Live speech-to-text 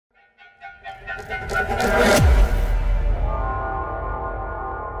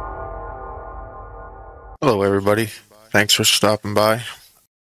Hello, everybody. Thanks for stopping by.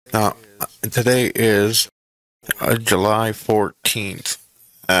 Now, today is July 14th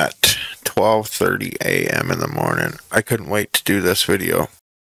at 12:30 a.m. in the morning. I couldn't wait to do this video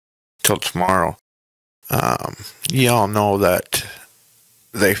till tomorrow. Y'all know that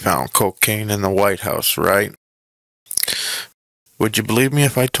they found cocaine in the White House, right? Would you believe me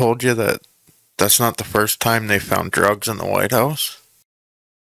if I told you that that's not the first time they found drugs in the White House?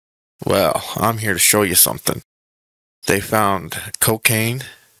 Well, I'm here to show you something. They found cocaine,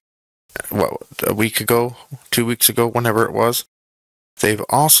 a week ago, 2 weeks ago, whenever it was. They've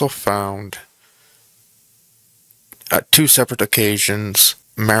also found, at 2 separate occasions,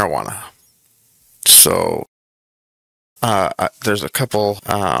 marijuana. So, there's a couple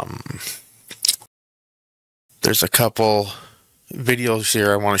videos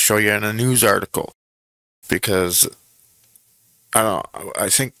here I want to show you in a news article, because I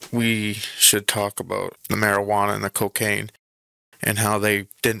think we should talk about the marijuana and the cocaine and how they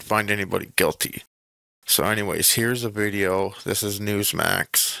didn't find anybody guilty. So anyways, here's a video. This is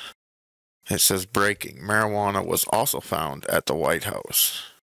Newsmax. It says, breaking, marijuana was also found at the White House.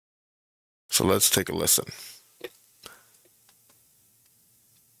 So let's take a listen.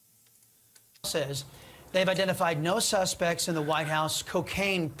 Says they've identified no suspects in the White House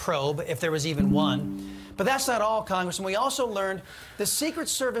cocaine probe, if there was even one. But that's not all, Congressman. We also learned the Secret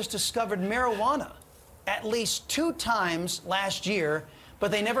Service discovered marijuana at least 2 times last year,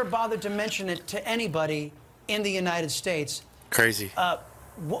 but they never bothered to mention it to anybody in the United States. Crazy.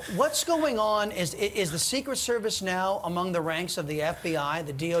 What's going on? Is the Secret Service now among the ranks of the FBI,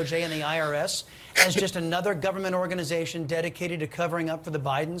 the DOJ, and the IRS as just another government organization dedicated to covering up for the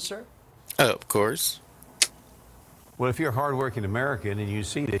Bidens, sir? Of course. Well, if you're a hardworking American and you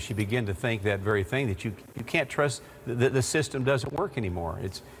see this, you begin to think that very thing, that you can't trust the system doesn't work anymore.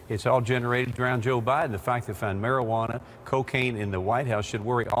 It's all generated around Joe Biden. The fact they found marijuana, cocaine in the White House should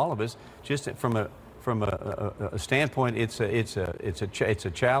worry all of us. Just from a standpoint, it's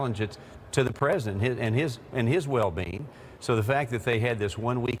a challenge to the president and his well-being. So the fact that they had this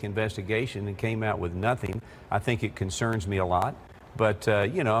 1-week investigation and came out with nothing, I think it concerns me a lot. But,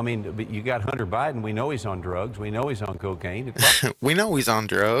 you know, I mean, you got Hunter Biden. We know he's on drugs. We know he's on cocaine. We know he's on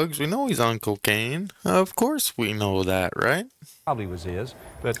drugs. We know he's on cocaine. Of course we know that, right? Probably was his,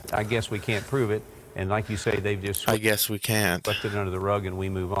 but I guess we can't prove it. And like you say, they've just I guess we can't. Left it under the rug and we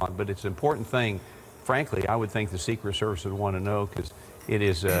move on. But it's an important thing. Frankly, I would think the Secret Service would want to know, because it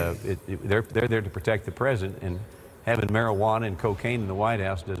is they're there to protect the president, and having marijuana and cocaine in the White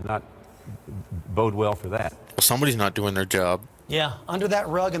House does not bode well for that. Well, somebody's not doing their job. Yeah, under that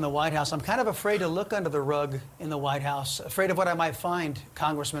rug in the White House. I'm kind of afraid to look under the rug in the White House, afraid of what I might find,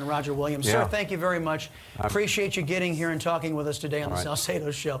 Congressman Roger Williams. Yeah. Sir, thank you very much. Appreciate you getting here and talking with us today on the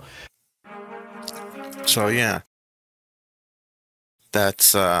Salcedo Show. So, yeah,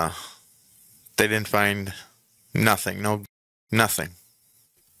 that's, they didn't find nothing, nothing,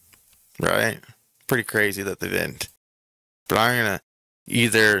 right? Pretty crazy that they didn't. But I'm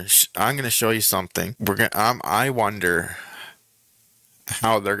gonna show you something. I wonder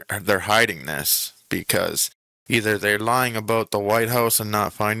how they're hiding this, because either they're lying about the White House and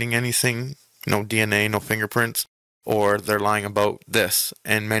not finding anything, no DNA, no fingerprints, or they're lying about this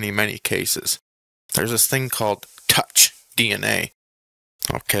in many cases. There's this thing called touch DNA.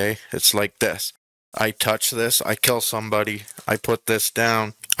 Okay, it's like this. I touch this, I kill somebody, I put this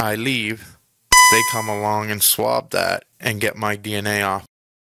down, I leave, they come along and swab that and get my DNA off.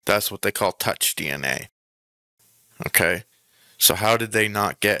 That's what they call touch DNA. Okay, so how did they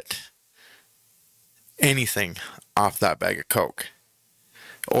not get anything off that bag of coke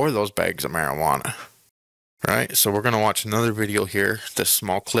or those bags of marijuana? Right, so we're going to watch another video here, this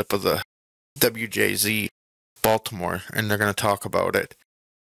small clip of the WJZ Baltimore, and they're going to talk about it.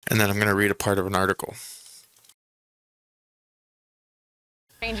 And then I'm going to read a part of an article.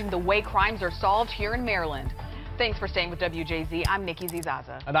 Changing the way crimes are solved here in Maryland. Thanks for staying with WJZ. I'm Nikki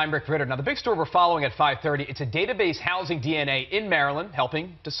Zizaza. And I'm Rick Ritter. Now, the big story we're following at 5:30, it's a database housing DNA in Maryland,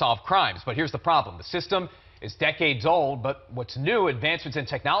 helping to solve crimes. But here's the problem. The system is decades old, but what's new, advancements in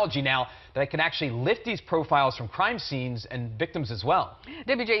technology now that can actually lift these profiles from crime scenes and victims as well.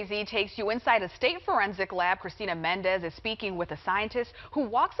 WJZ takes you inside a state forensic lab. Christina Mendez is speaking with a scientist who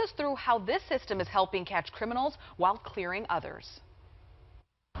walks us through how this system is helping catch criminals while clearing others.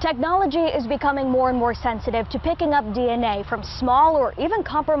 Technology is becoming more and more sensitive to picking up DNA from small or even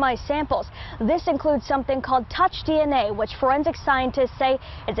compromised samples. This includes something called touch DNA, which forensic scientists say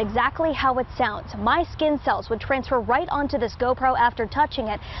is exactly how it sounds. My skin cells would transfer right onto this GoPro after touching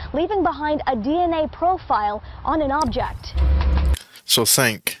it, leaving behind a DNA profile on an object. So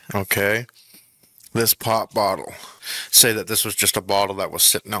think, okay, this pop bottle. Say that this was just a bottle that was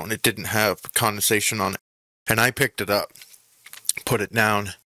sitting out and it didn't have condensation on it. And I picked it up, put it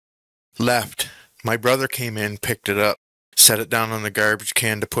down, left. My brother came in, picked it up, set it down on the garbage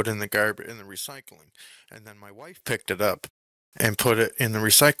can to put in the recycling. And then my wife picked it up and put it in the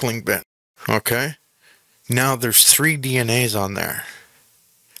recycling bin. Okay? Now there's 3 DNAs on there.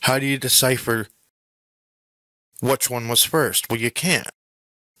 How do you decipher which one was first? Well, you can't.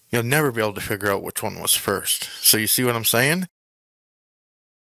 You'll never be able to figure out which one was first. So you see what I'm saying?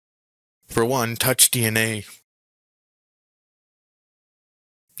 For one, touch DNA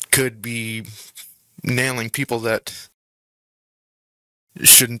could be nailing people that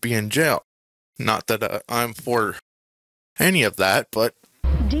shouldn't be in jail. Not that I'm for any of that, but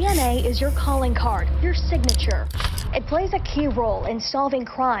DNA is your calling card, your signature. It plays a key role in solving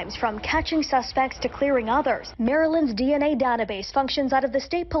crimes, from catching suspects to clearing others. Maryland's DNA database functions out of the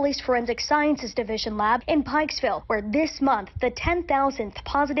State Police Forensic Sciences Division lab in Pikesville, where this month the 10,000th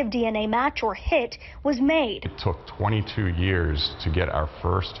positive DNA match or hit was made. It took 22 years to get our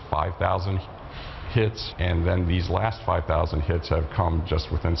first 5,000 hits, and then these last 5,000 hits have come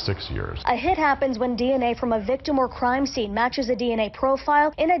just within 6 years. A hit happens when DNA from a victim or crime scene matches a DNA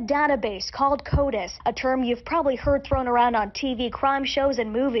profile in a database called CODIS, a term you've probably heard thrown around on TV crime shows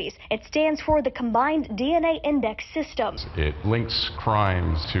and movies. It stands for the Combined DNA Index System. It links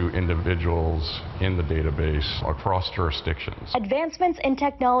crimes to individuals in the database across jurisdictions. Advancements in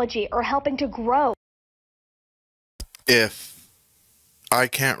technology are helping to grow. if I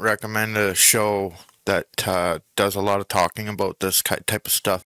can't recommend a show that does a lot of talking about this type of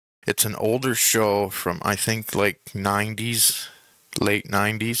stuff. It's an older show from, I think, like 90s, late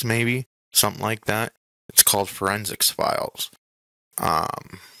 90s maybe, something like that. It's called Forensics Files.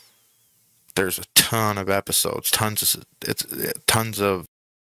 There's a ton of episodes, tons of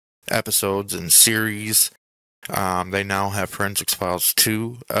episodes and series. They now have Forensics Files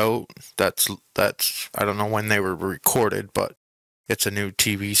 2 out. That's I don't know when they were recorded, but it's a new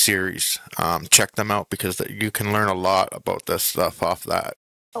TV series. Check them out because you can learn a lot about this stuff off that.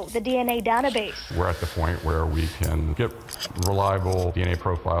 Oh, the DNA database. We're at the point where we can get reliable DNA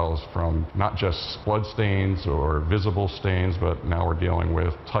profiles from not just blood stains or visible stains, but now we're dealing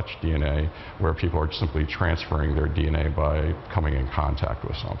with touch DNA, where people are simply transferring their DNA by coming in contact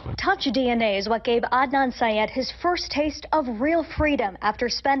with something. Touch DNA is what gave Adnan Syed his first taste of real freedom after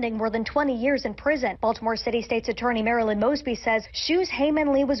spending more than 20 years in prison. Baltimore City State's Attorney Marilyn Mosby says shoes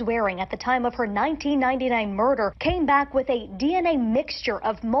Hayman Lee was wearing at the time of her 1999 murder came back with a DNA mixture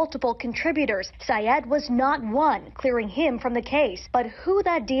of multiple contributors. Syed was not one, clearing him from the case. But who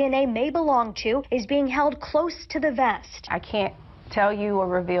that DNA may belong to is being held close to the vest. I can't tell you or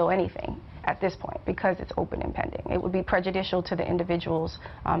reveal anything at this point because it's open and pending. It would be prejudicial to the individuals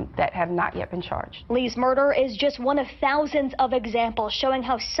that have not yet been charged. Lee's murder is just one of thousands of examples showing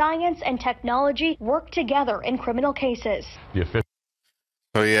how science and technology work together in criminal cases.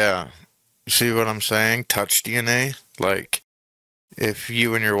 So yeah, you see what I'm saying? Touch DNA, like, if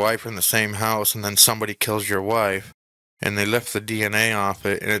you and your wife are in the same house and then somebody kills your wife and they lift the DNA off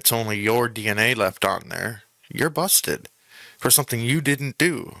it and it's only your DNA left on there, you're busted for something you didn't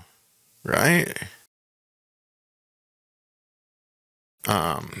do, right?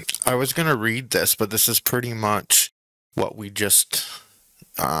 I was going to read this, but this is pretty much what we just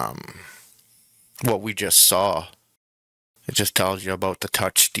saw. It just tells you about the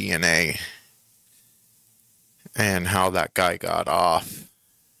touch DNA and how that guy got off,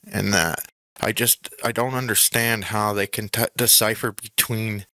 and that I don't understand how they can decipher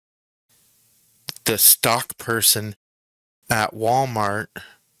between the stock person at Walmart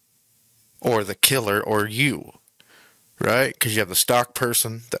or the killer or you, right? Because you have the stock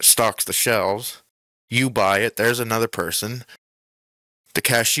person that stocks the shelves, you buy it, there's another person, the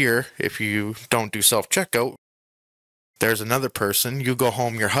cashier, if you don't do self-checkout, there's another person, you go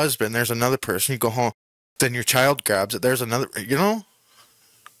home, your husband, there's another person, you go home, then your child grabs it, there's another, you know?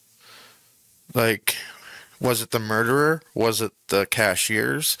 Like, was it the murderer? Was it the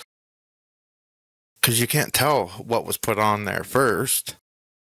cashiers? Because you can't tell what was put on there first.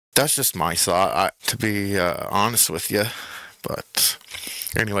 That's just my thought, to be honest with you. But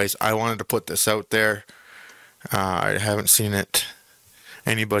anyways, I wanted to put this out there. I haven't seen it,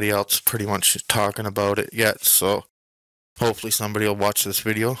 anybody else pretty much talking about it yet, so Hopefully somebody will watch this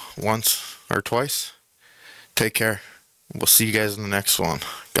video once or twice. Take care. We'll see you guys in the next one.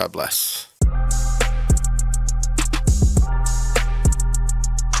 God bless.